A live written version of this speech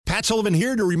Matt Sullivan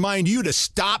here to remind you to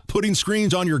stop putting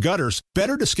screens on your gutters.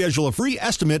 Better to schedule a free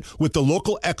estimate with the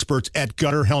local experts at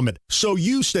Gutter Helmet so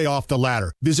you stay off the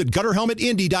ladder. Visit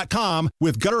GutterHelmetIndy.com.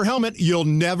 With Gutter Helmet, you'll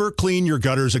never clean your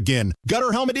gutters again.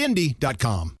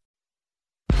 GutterHelmetIndy.com.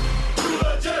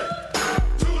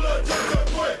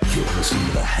 You're listening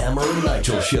to the Hammer and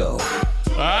Nigel Show.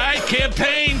 All right,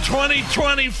 campaign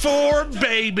 2024,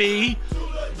 baby.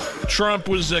 Trump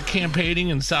was campaigning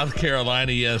in South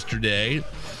Carolina yesterday.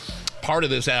 Part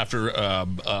of this after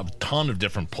a ton of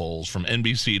different polls from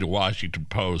NBC to Washington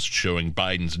Post showing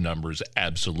Biden's numbers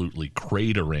absolutely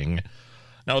cratering.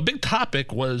 Now, a big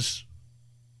topic was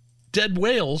dead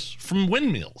whales from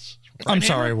windmills. Right, I'm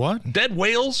sorry, what? Dead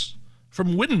whales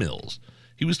from windmills.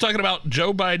 He was talking about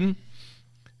Joe Biden,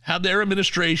 how their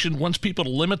administration wants people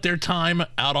to limit their time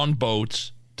out on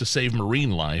boats to save marine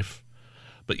life,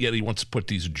 but yet he wants to put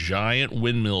these giant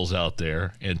windmills out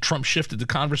there, and Trump shifted the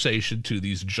conversation to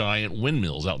these giant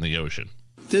windmills out in the ocean.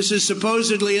 This is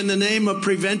supposedly in the name of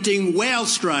preventing whale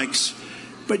strikes,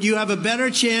 but you have a better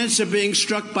chance of being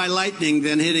struck by lightning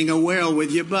than hitting a whale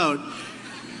with your boat.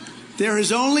 There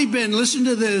has only been, listen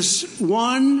to this,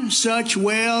 one such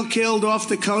whale killed off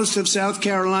the coast of South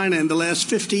Carolina in the last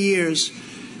 50 years.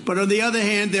 But on the other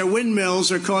hand, their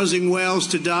windmills are causing whales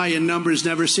to die in numbers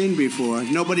never seen before.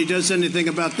 Nobody does anything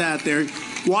about that. They're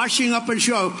washing up on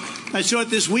shore. I saw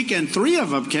it this weekend. 3 of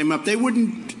them came up. You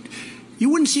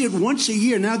wouldn't see it once a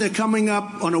year. Now they're coming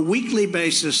up on a weekly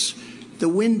basis. The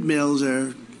windmills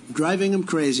are driving them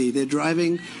crazy. They're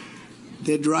driving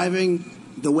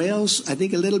the whales, I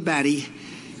think, a little batty.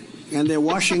 And they're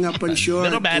washing up on shore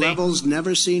at levels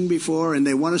never seen before. And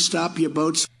they want to stop your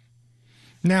boats.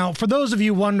 Now, for those of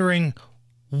you wondering,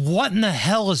 what in the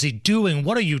hell is he doing?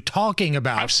 What are you talking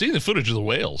about? I've seen the footage of the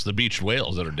whales, the beached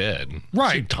whales that are dead. Right.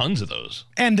 I've seen tons of those.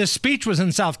 And the speech was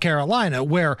in South Carolina,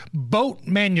 where boat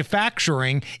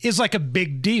manufacturing is like a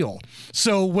big deal.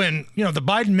 So when, the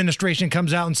Biden administration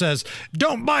comes out and says,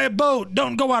 don't buy a boat,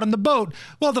 don't go out on the boat,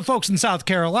 well, the folks in South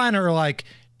Carolina are like,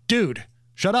 dude,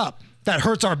 shut up. That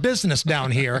hurts our business down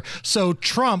here. So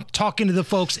Trump talking to the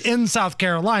folks in South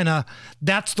Carolina,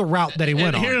 that's the route that he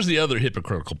went on. Here's the other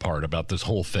hypocritical part about this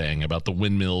whole thing, about the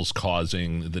windmills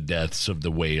causing the deaths of the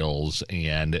whales.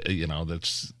 And,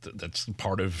 that's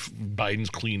part of Biden's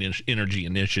clean energy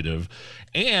initiative.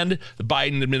 And the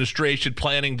Biden administration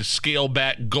planning to scale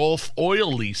back Gulf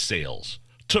oil lease sales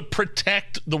to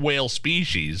protect the whale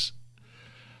species,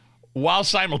 while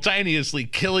simultaneously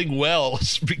killing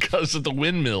whales because of the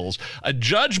windmills. A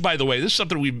judge, by the way, this is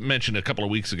something we mentioned a couple of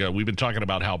weeks ago. We've been talking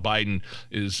about how Biden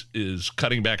is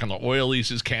cutting back on the oil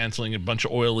leases, canceling a bunch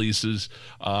of oil leases,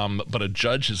 but a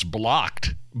judge has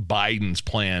blocked Biden's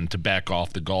plan to back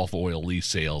off the Gulf oil lease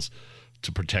sales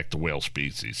to protect the whale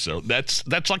species. So that's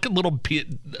like a little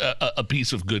a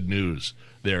piece of good news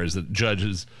there, is that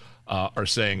judges are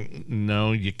saying,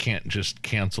 no, you can't just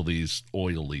cancel these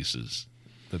oil leases.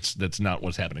 That's not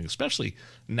what's happening, especially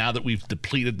now that we've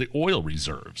depleted the oil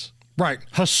reserves. Right.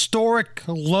 Historic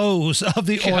lows of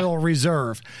the oil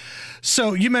reserve.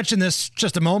 So you mentioned this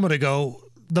just a moment ago,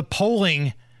 the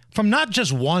polling from not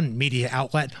just one media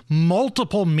outlet,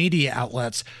 multiple media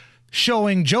outlets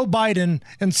showing Joe Biden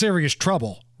in serious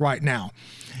trouble right now.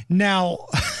 Now,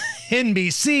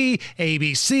 NBC,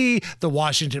 ABC, The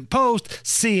Washington Post,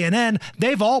 CNN,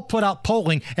 they've all put out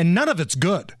polling, and none of it's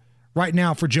good right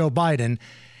now for Joe Biden.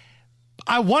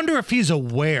 I wonder if he's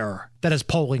aware that his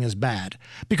polling is bad,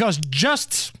 because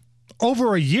just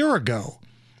over a year ago,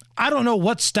 I don't know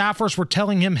what staffers were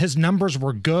telling him his numbers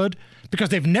were good, because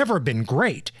they've never been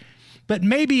great. But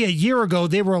maybe a year ago,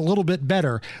 they were a little bit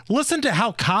better. Listen to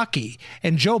how cocky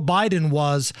and Joe Biden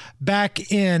was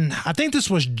back in, I think this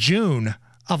was June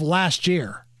of last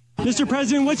year. Mr.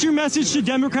 President, what's your message to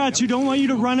Democrats who don't want you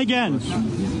to run again?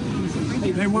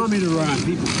 They want me to run.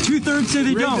 2/3 say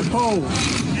they don't.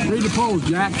 Read the polls,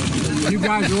 Jack. You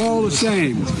guys are all the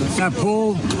same. That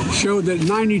poll showed that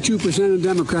 92% of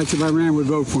Democrats, if I ran, would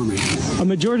vote for me. A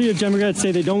majority of Democrats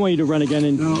say they don't want you to run again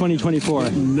in 2024.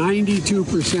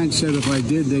 92% said if I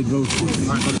did, they'd vote for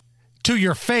me. To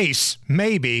your face,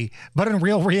 maybe, but in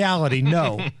real reality,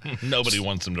 no. Nobody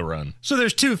wants him to run. So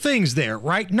there's two things there,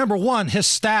 right? Number one, his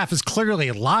staff is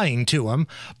clearly lying to him.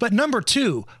 But number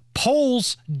two,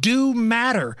 polls do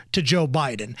matter to Joe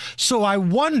Biden. So I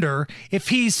wonder if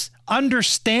he's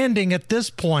understanding at this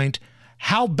point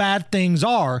how bad things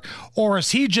are, or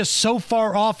is he just so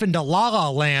far off into la la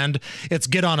land, it's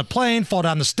get on a plane, fall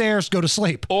down the stairs, go to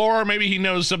sleep. Or maybe he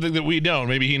knows something that we don't.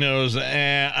 Maybe he knows,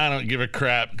 I don't give a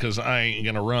crap because I ain't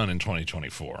going to run in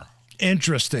 2024.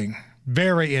 Interesting.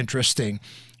 Very interesting.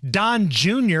 Don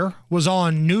Jr. was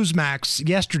on Newsmax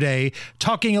yesterday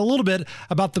talking a little bit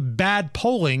about the bad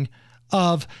polling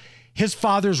of his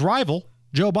father's rival,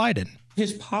 Joe Biden.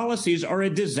 His policies are a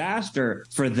disaster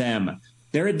for them.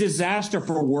 They're a disaster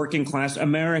for working class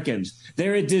Americans.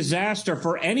 They're a disaster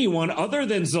for anyone other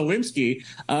than Zelensky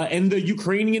and the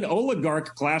Ukrainian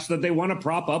oligarch class that they want to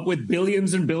prop up with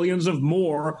billions and billions of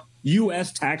more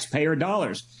U.S. taxpayer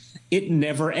dollars. It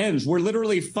never ends. We're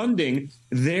literally funding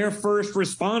their first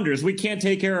responders. We can't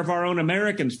take care of our own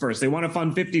Americans first. They want to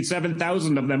fund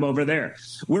 57,000 of them over there.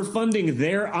 We're funding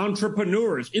their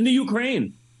entrepreneurs in the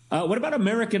Ukraine. What about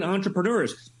American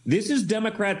entrepreneurs? This is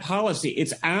Democrat policy.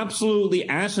 It's absolutely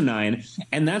asinine,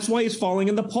 and that's why he's falling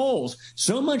in the polls.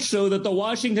 So much so that the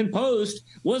Washington Post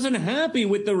wasn't happy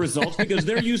with the results because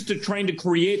they're used to trying to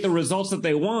create the results that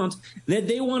they want, that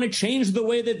they want to change the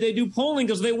way that they do polling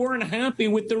because they weren't happy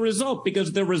with the result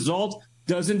because the result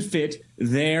doesn't fit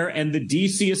their and the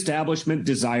D.C. establishment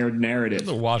desired narrative.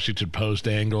 The Washington Post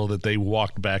angle that they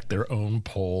walked back their own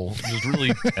poll is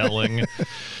really telling.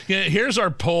 Yeah, here's our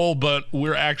poll, but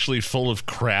we're actually full of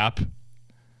crap.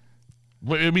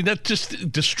 I mean, that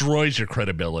just destroys your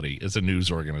credibility as a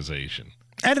news organization.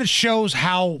 And it shows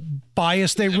how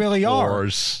biased they really are.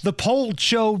 The poll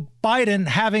showed Biden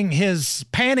having his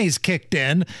panties kicked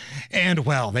in, and,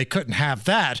 well, they couldn't have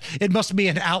that. It must be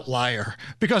an outlier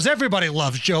because everybody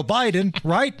loves Joe Biden,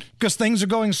 right? Because things are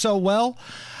going so well.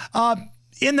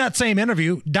 In that same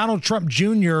interview, Donald Trump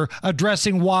Jr.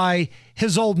 addressing why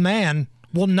his old man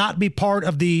will not be part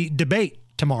of the debate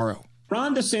tomorrow.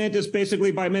 Ron DeSantis,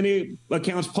 basically, by many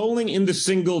accounts, polling in the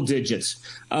single digits.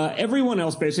 Everyone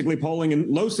else basically polling in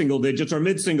low single digits or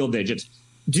mid single digits.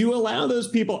 Do you allow those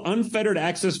people unfettered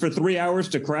access for 3 hours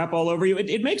to crap all over you?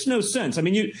 It makes no sense. I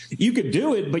mean, you could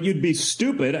do it, but you'd be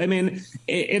stupid. I mean,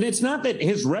 and it's not that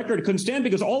his record couldn't stand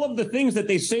because all of the things that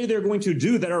they say they're going to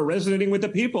do that are resonating with the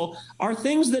people are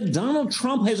things that Donald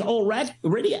Trump has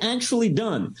already actually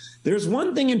done. There's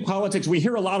one thing in politics, we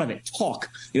hear a lot of it, talk.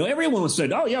 You know, everyone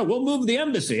said, oh, yeah, we'll move the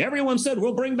embassy. Everyone said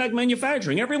we'll bring back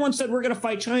manufacturing. Everyone said we're going to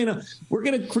fight China. We're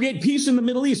going to create peace in the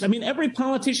Middle East. I mean, every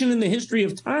politician in the history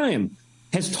of time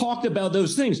has talked about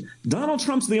those things. Donald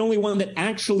Trump's the only one that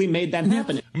actually made that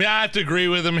happen. I mean, I have to agree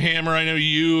with him, Hammer. I know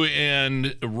you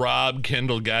and Rob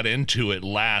Kendall got into it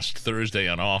last Thursday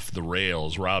on Off the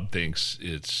Rails. Rob thinks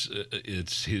it's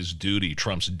his duty,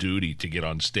 Trump's duty, to get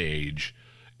on stage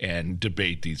and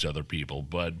debate these other people.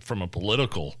 But from a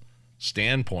political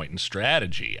standpoint and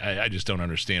strategy, I just don't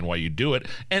understand why you do it.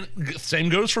 And same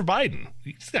goes for Biden.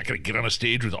 He's not going to get on a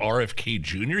stage with RFK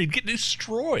Jr. He'd get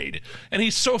destroyed. And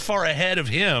he's so far ahead of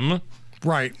him.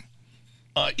 Right.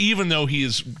 Even though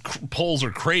his polls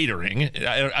are cratering,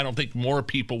 I don't think more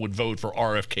people would vote for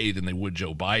RFK than they would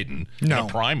Joe Biden in a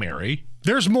primary.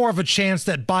 There's more of a chance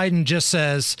that Biden just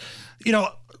says, you know,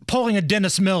 pulling a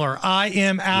Dennis Miller, I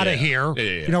am out of here,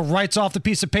 you know, writes off the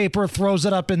piece of paper, throws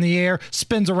it up in the air,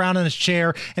 spins around in his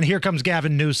chair, and here comes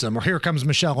Gavin Newsom, or here comes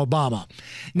Michelle Obama.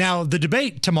 Now, the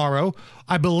debate tomorrow,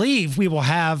 I believe we will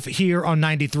have here on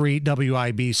 93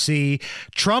 WIBC.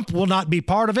 Trump will not be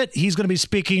part of it. He's going to be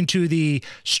speaking to the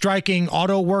striking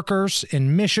auto workers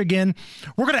in Michigan.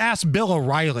 We're going to ask Bill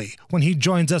O'Reilly when he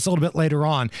joins us a little bit later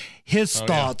on, his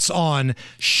thoughts on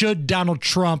should Donald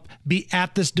Trump be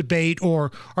at this debate,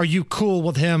 or are you cool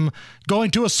with him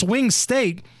going to a swing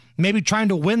state, maybe trying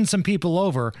to win some people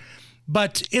over?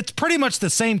 But it's pretty much the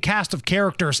same cast of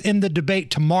characters in the debate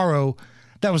tomorrow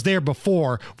that was there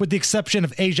before, with the exception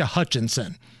of Asa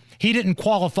Hutchinson. He didn't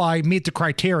qualify, meet the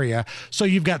criteria. So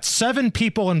you've got 7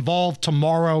 people involved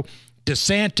tomorrow: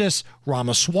 DeSantis,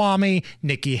 Ramaswamy,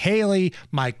 Nikki Haley,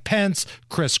 Mike Pence,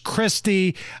 Chris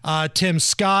Christie, Tim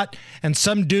Scott, and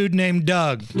some dude named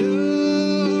Doug.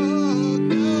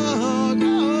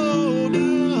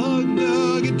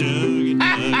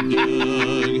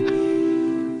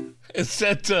 Is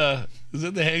that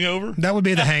The Hangover? That would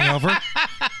be The Hangover.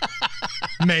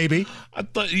 Maybe. I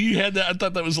thought you had that. I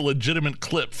thought that was a legitimate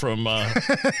clip from Doug.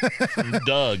 From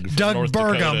Doug North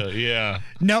Burgum. Dakota. Yeah.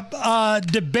 Nope.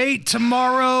 Debate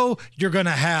tomorrow. You're going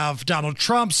to have Donald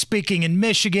Trump speaking in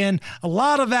Michigan. A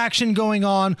lot of action going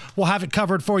on. We'll have it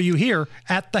covered for you here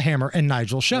at the Hammer and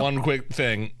Nigel Show. One quick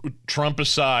thing. Trump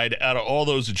aside, out of all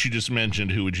those that you just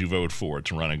mentioned, who would you vote for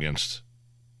to run against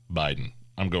Biden?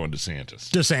 I'm going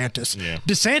DeSantis. Yeah.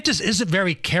 DeSantis isn't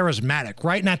very charismatic,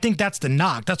 right? And I think that's the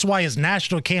knock. That's why his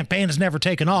national campaign has never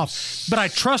taken off. But I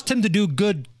trust him to do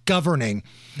good governing.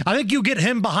 I think you get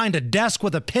him behind a desk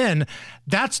with a pen.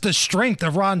 That's the strength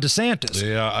of Ron DeSantis.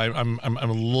 Yeah, I'm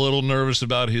a little nervous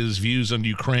about his views on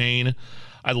Ukraine.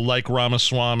 I like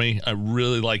Ramaswamy. I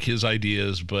really like his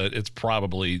ideas, but it's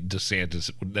probably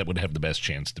DeSantis that would have the best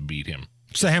chance to beat him.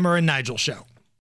 It's the Hammer and Nigel Show.